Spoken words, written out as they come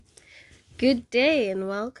Good day and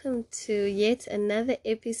welcome to yet another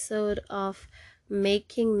episode of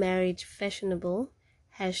Making Marriage Fashionable,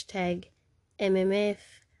 #MMF.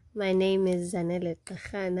 My name is Zanele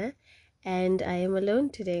Kakhana and I am alone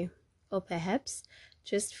today. Or perhaps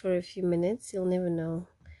just for a few minutes, you'll never know.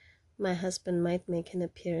 My husband might make an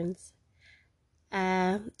appearance.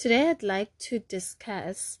 Today I'd like to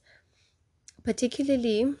discuss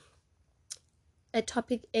particularly a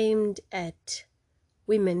topic aimed at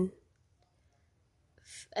women.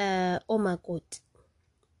 Omakoti.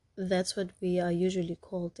 That's what we are usually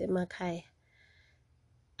called, emakai.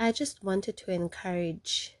 I just wanted to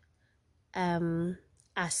encourage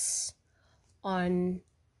us on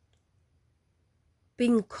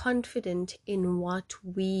being confident in what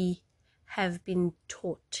we have been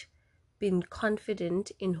taught, being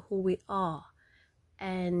confident in who we are,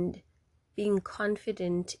 and being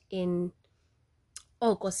confident in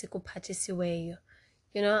okosikuphathisiweyo.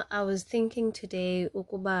 You know, I was thinking today,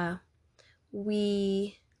 ukuba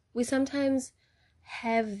we sometimes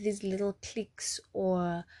have these little cliques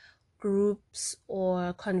or groups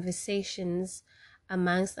or conversations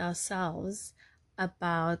amongst ourselves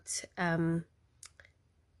about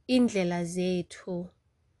indlela zethu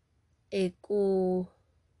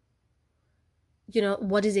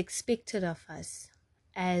what is expected of us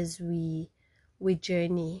as we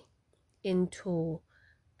journey into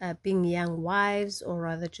being young wives, or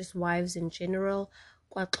rather just wives in general.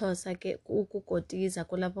 KwaXhosa ke ukukotiza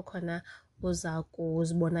kulapho khona uza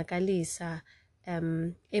kuzibonakalisa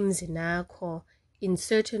emzini akho in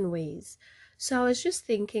certain ways. So I was just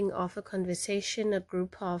thinking of a conversation a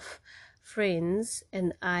group of friends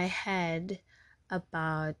and I had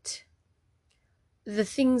about the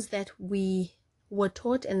things that we were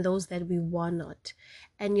taught and those that we were not.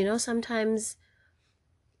 And you know, sometimes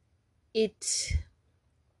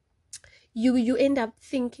you end up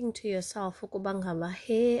thinking to yourself,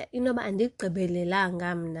 hey,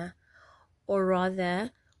 andigqibelelanga mna, or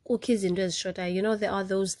rather, there are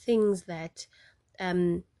those things that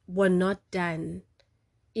were not done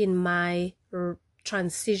in my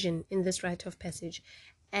transition in this rite of passage,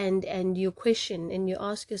 and you question and you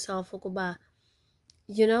ask yourself,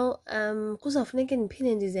 kuzawufuneka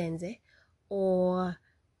ndiphinde ndizenze, or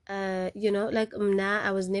like mna,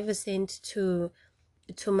 I was never sent to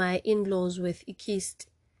my in-laws with ikist.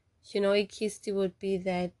 Ikist would be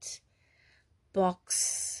that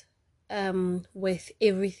box with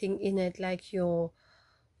everything in it, like your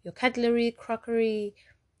cutlery, crockery,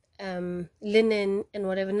 linen and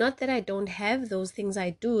whatever. Not that I don't have those things, I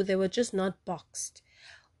do, they were just not boxed.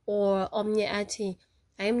 Or omnye ati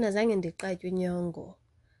ayimnazange ndiqatywe nyongo.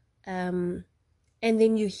 And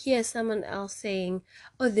then you hear someone else saying,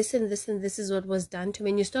 oh, this and this and this is what was done to me,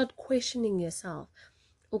 and you start questioning yourself,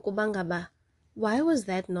 ukubangaba, why was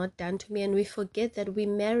that not done to me? And we forget that we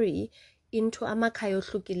marry into amakhaya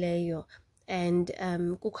ohlukileyo, and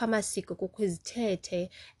kukho amasiko, kukho izithethe,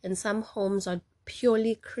 and some homes are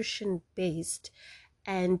purely Christian based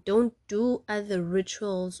and don't do other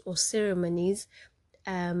rituals or ceremonies.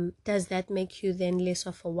 Does that make you then less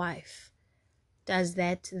of a wife? Does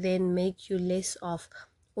that then make you less of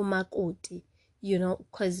umakoti?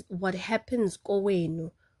 Because what happens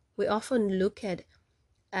kowenu, we often look at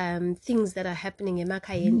things that are happening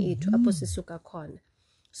emakhayeni ethu apho sisuka khona.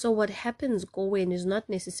 So what happens kowenu is not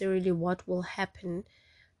necessarily what will happen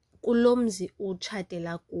kulomzi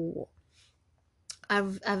utshatela kuwo.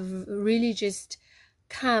 I've really just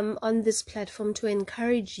come on this platform to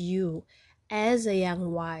encourage you as a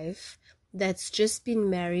young wife that's just been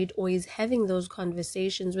married or is having those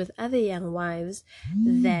conversations with other young wives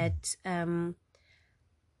that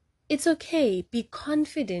it's okay. Be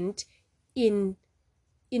confident in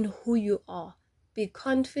who you are. Be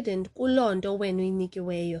confident kulonto wena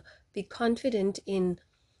uyinikiweyo. Be confident in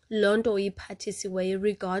lonto uyiphathisiweyo,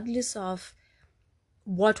 regardless of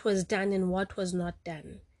what was done and what was not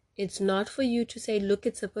done. It's not for you to say, look,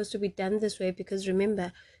 it's supposed to be done this way, because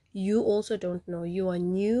remember, you also don't know. You are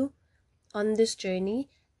new on this journey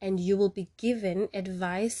and you will be given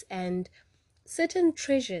advice and certain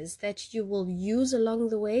treasures that you will use along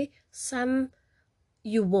the way. Some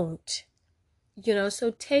you won't.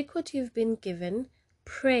 So take what you've been given,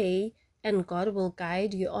 pray, and God will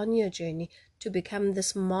guide you on your journey to become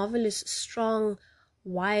this marvelous, strong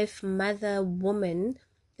wife, mother, woman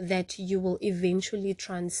that you will eventually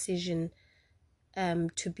transition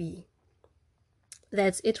to be.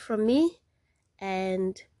 That's it from me,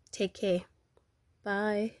 and take care.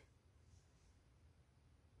 Bye.